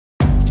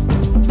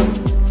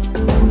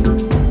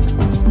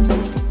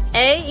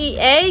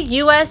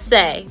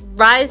AEAUSA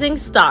Rising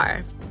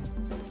Star.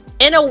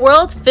 In a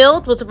world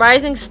filled with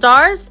rising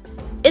stars,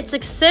 it's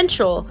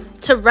essential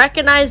to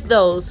recognize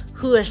those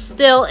who are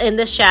still in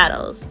the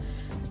shadows,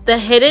 the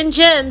hidden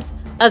gems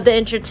of the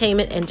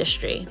entertainment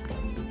industry.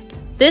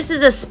 This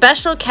is a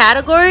special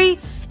category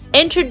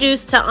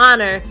introduced to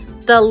honor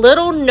the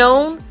little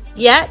known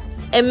yet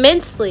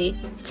immensely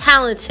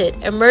talented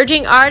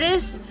emerging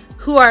artists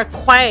who are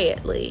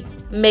quietly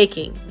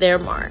making their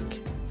mark.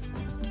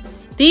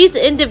 These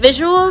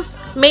individuals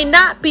may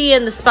not be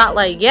in the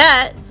spotlight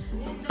yet,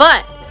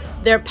 but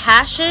their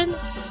passion,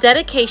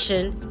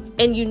 dedication,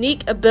 and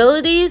unique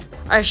abilities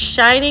are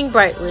shining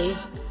brightly.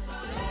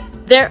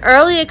 Their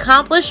early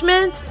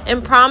accomplishments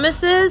and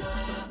promises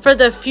for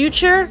the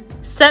future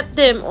set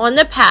them on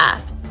the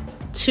path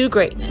to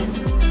greatness.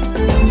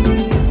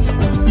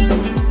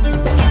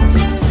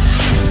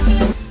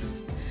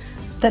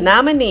 The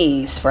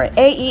nominees for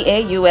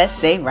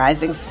AEAUSA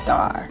Rising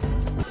Star: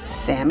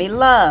 Sammy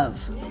Love,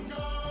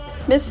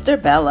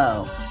 Mr.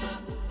 Bello,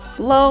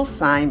 Lowell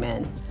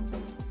Simon,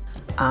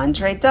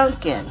 Andre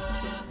Duncan,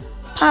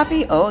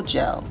 Poppy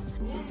Ojo,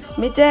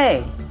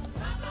 Midday,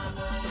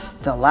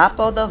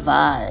 Dolapo the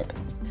Vibe,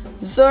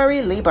 Zori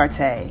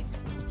Liberté,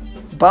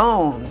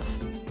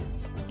 Bones,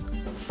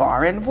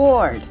 Foreign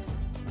Ward,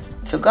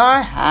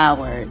 Tugar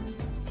Howard,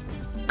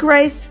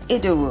 Grace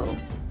Idowu,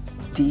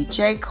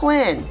 DJ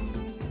Quinn,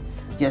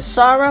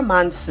 Yasara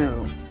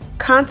Mansu,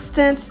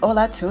 Constance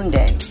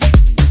Olatunde.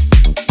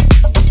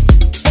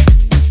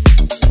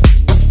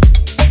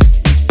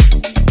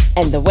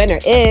 And the winner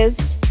is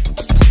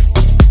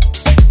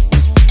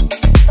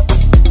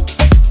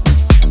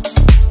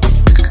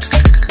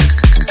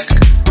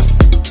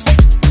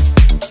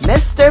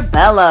Mr.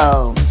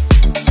 Bello.